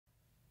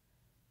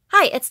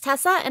Hi, it's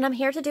Tessa, and I'm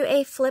here to do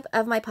a flip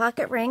of my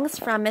pocket rings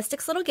from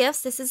Mystic's Little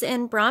Gifts. This is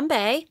in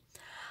Brombe.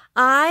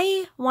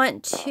 I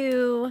want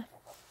to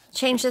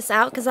change this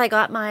out because I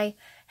got my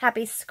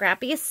Happy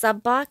Scrappy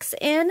sub box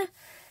in,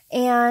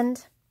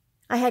 and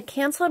I had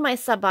canceled my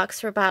sub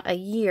box for about a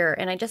year,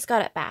 and I just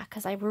got it back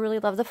because I really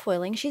love the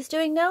foiling she's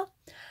doing now.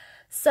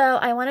 So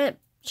I want to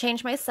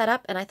change my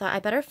setup, and I thought I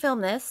better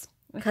film this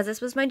because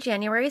this was my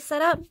January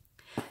setup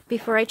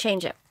before I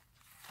change it.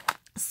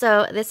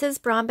 So this is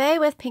Brombe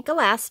with pink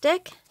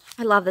elastic.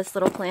 I love this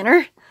little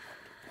planner.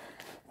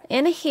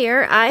 In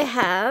here I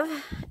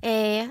have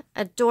a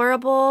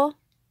adorable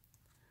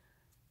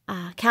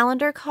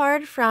calendar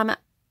card from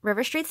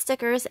River Street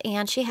Stickers,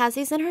 and she has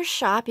these in her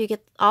shop. You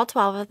get all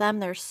 12 of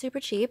them. They're super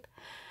cheap.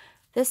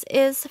 This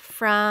is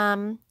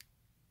from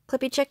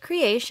Clippy Chick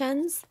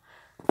Creations.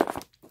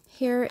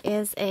 Here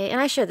is and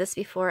I showed this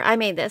before. I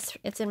made this.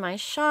 It's in my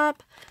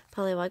shop.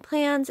 Pollywog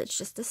Plans. It's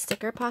just a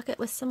sticker pocket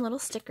with some little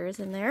stickers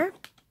in there.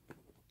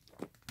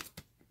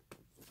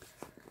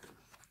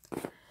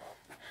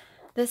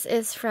 This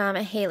is from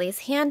Haley's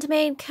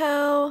Handmade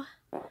Co.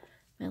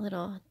 My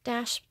little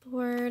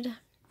dashboard.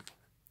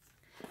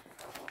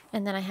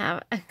 And then I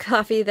have a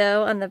coffee,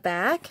 though, on the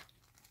back.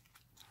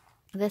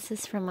 This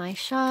is from my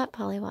shop,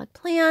 Pollywog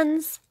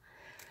Plans.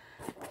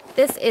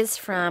 This is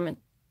from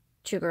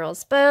Two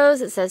Girls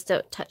Bows. It says,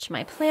 "Don't touch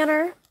my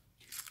planner."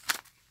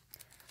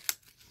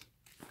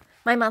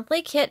 My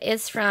monthly kit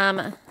is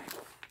from,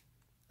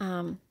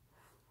 oh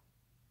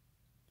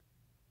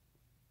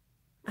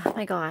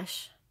my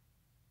gosh,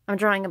 I'm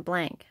drawing a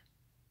blank.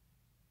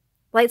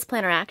 Lights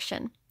Planner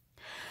Action.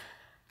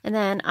 And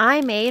then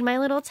I made my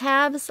little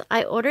tabs.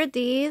 I ordered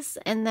these,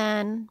 and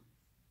then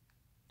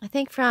I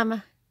think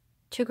from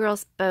Two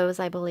Girls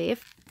Bows, I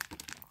believe.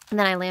 And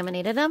then I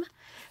laminated them.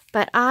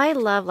 But I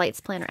love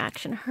Lights Planner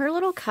Action. Her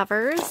little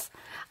covers,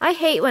 I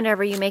hate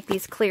whenever you make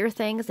these clear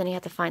things and you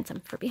have to find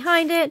something for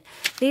behind it.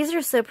 These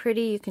are so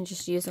pretty, you can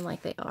just use them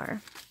like they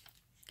are.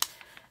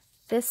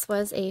 This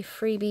was a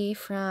freebie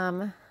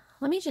from,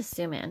 let me just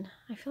zoom in.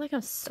 I feel like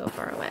I'm so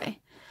far away.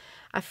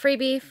 A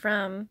freebie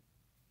from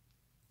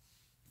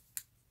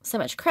So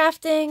Much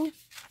Crafting,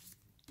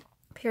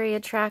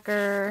 period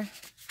tracker,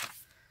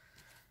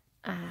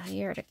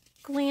 year at a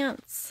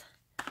glance,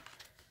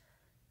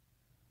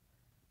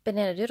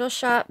 Banana Doodle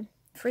Shop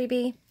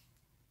freebie.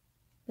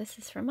 This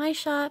is from my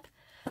shop.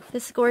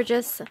 This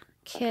gorgeous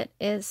kit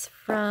is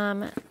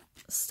from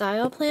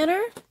Style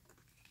Planner.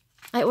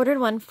 I ordered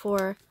one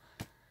for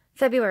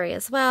February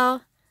as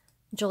well.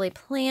 Jolie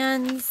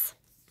Plans.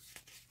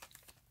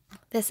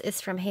 This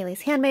is from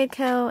Haley's Handmade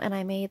Co. And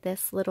I made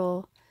this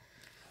little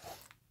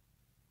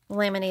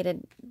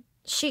laminated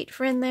sheet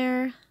for in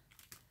there.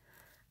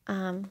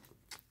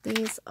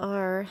 These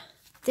are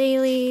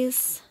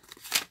dailies.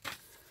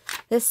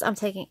 This I'm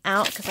taking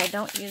out because I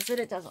don't use it.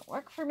 It doesn't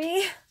work for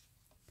me.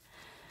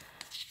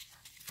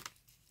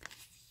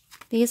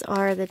 These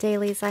are the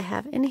dailies I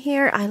have in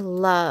here. I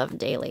love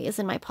dailies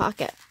in my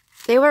pocket.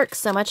 They work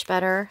so much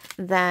better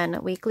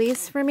than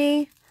weeklies for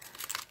me.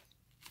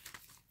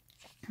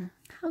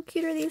 How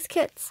cute are these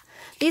kits?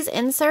 These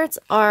inserts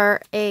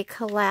are a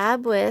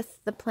collab with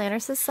the Planner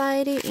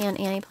Society and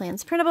Annie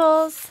Plans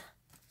Printables.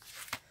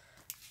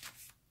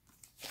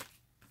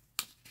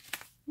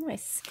 Oh, I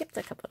skipped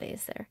a couple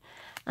days there.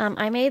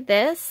 I made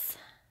this.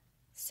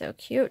 So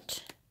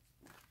cute.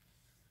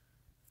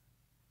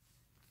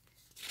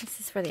 This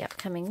is for the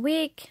upcoming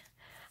week.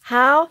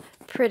 How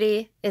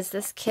pretty is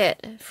this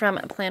kit from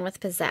Plan with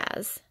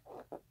Pizzazz?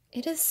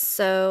 It is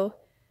so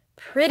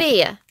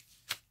pretty. Let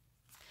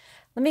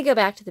me go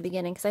back to the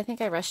beginning because I think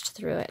I rushed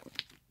through it.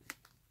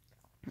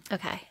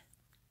 Okay.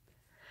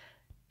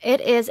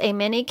 It is a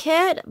mini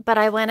kit, but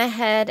I went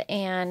ahead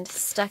and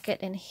stuck it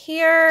in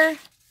here.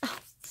 Oh,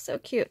 so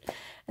cute.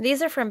 And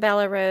these are from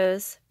Bella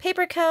Rose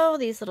Paper Co.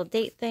 These little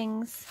date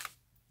things.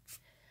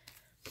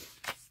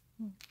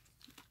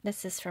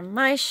 This is from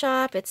my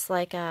shop. It's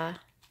like a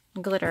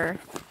glitter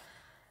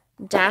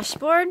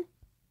dashboard.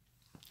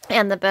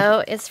 And the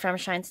bow is from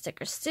Shine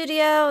Sticker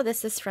Studio.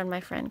 This is from my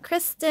friend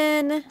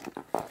Kristen.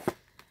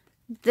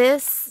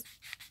 This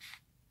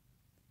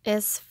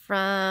is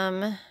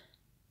from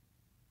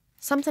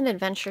something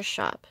Adventure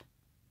Shop.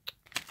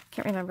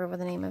 Can't remember what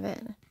the name of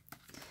it.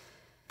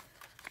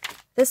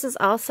 This is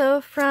also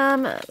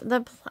from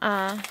the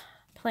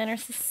Planner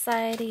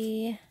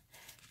Society.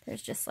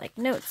 There's just like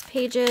notes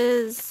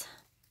pages.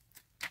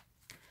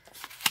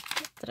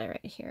 What did I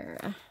write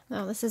here?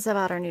 Oh, this is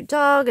about our new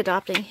dog,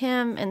 adopting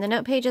him, and the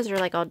note pages are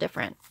like all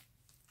different.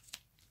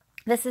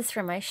 This is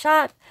from my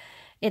shop.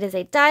 It is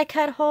a die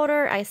cut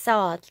holder. I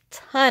sell a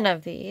ton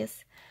of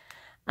these.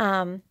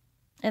 And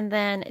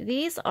then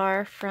these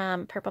are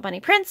from Purple Bunny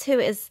Prints, who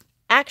is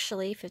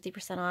actually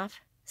 50% off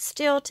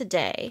still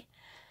today.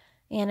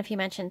 And if you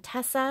mention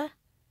Tessa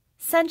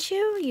sent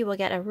you, you will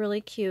get a really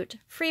cute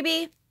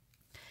freebie.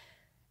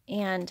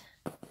 And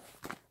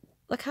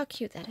look how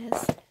cute that is.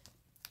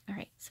 All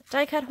right, so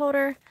die cut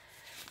holder.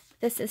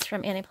 This is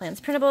from Annie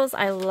Plans Printables.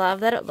 I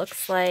love that it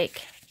looks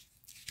like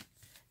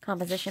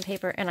composition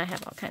paper, and I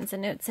have all kinds of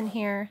notes in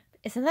here.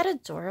 Isn't that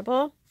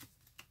adorable?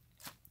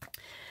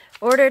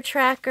 Order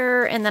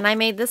tracker. And then I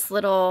made this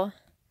little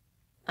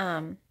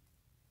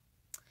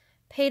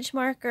page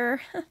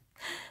marker.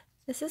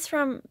 This is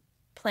from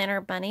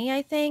Planner Bunny,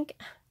 I think.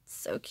 It's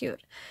so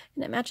cute.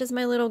 And it matches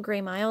my little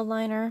gray mild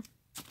liner.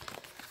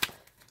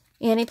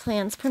 Annie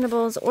Plans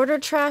Printables order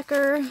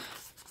tracker.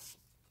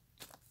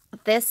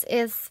 This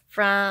is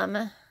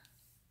from,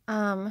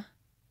 I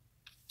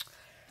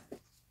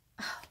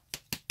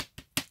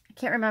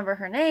can't remember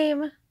her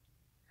name.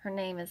 Her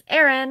name is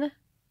Erin.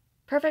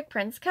 Perfect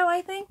Prints Co.,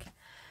 I think.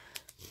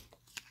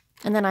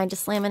 And then I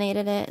just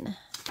laminated it in a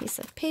piece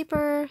of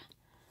paper.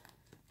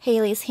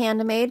 Haley's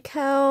Handmade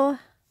Co.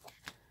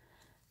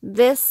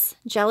 This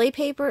jelly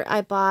paper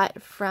I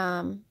bought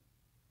from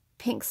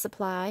Pink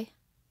Supply.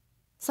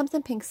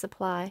 Something Pink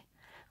Supply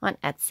on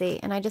Etsy.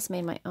 And I just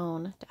made my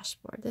own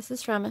dashboard. This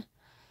is from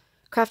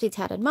Crafty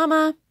Tatted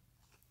Mama.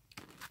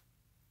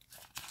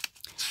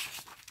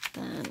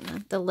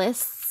 Then the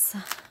lists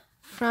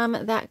from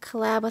that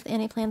collab with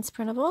Annie Plans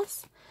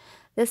Printables.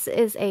 This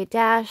is a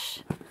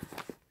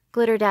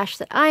glitter dash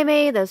that I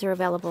made. Those are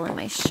available in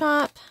my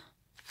shop.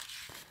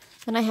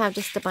 Then I have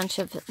just a bunch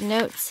of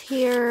notes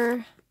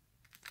here.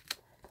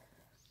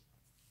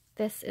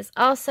 This is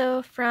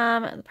also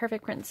from the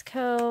Perfect Prints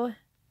Co.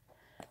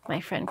 My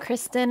friend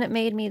Kristen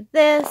made me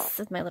this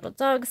with my little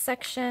dog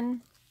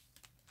section.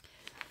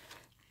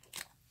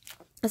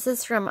 This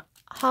is from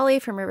Holly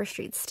from River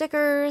Street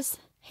Stickers.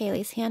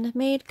 Haley's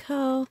Handmade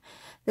Co.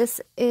 This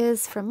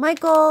is from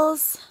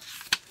Michaels.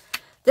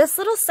 This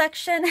little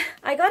section,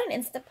 I got an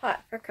Instant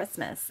Pot for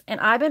Christmas, and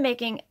I've been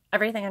making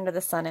everything under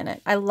the sun in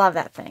it. I love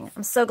that thing.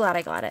 I'm so glad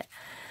I got it.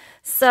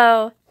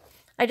 So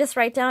I just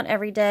write down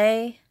every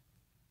day.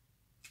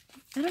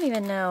 I don't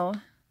even know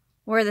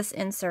where this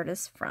insert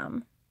is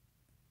from.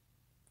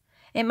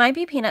 It might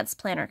be Peanuts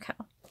Planner Co.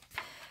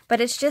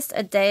 But it's just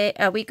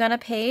a week on a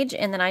page,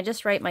 and then I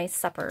just write my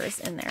suppers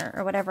in there,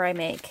 or whatever I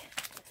make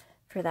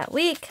for that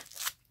week.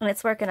 And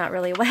it's working out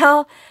really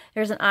well.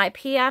 There's an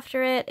IP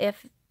after it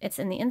if it's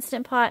in the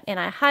Instant Pot, and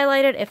I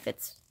highlight it if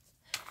it's...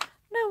 I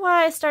don't know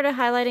why I started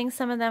highlighting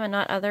some of them and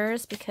not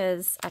others,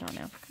 because, I don't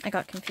know, I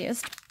got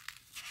confused.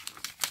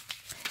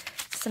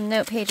 Some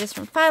note pages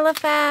from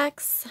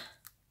Filofax.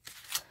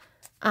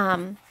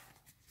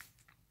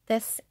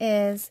 This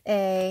is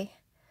a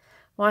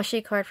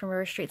washi card from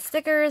River Street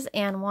Stickers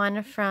and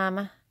one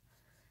from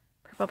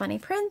Purple Bunny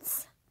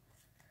Prints.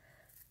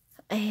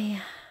 A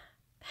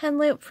pen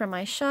loop from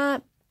my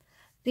shop.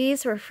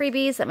 These were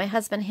freebies that my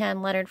husband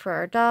hand lettered for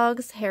our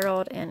dogs,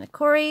 Harold and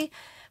Corey.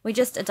 We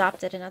just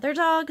adopted another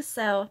dog,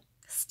 so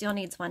still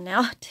needs one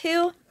now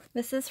too.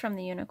 This is from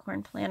the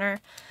Unicorn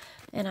Planner,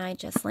 and I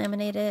just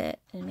laminated it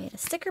and made a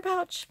sticker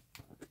pouch.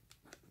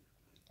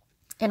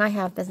 And I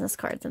have business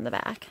cards in the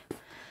back.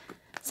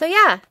 So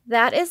yeah,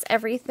 that is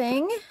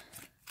everything.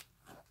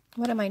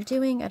 What am I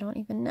doing? I don't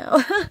even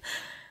know.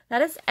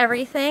 That is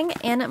everything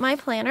in my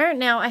planner.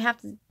 Now I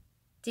have to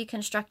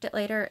deconstruct it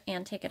later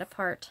and take it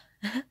apart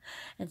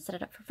and set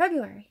it up for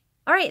February.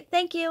 All right,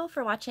 thank you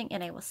for watching,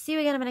 and I will see you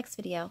again in my next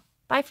video.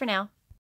 Bye for now.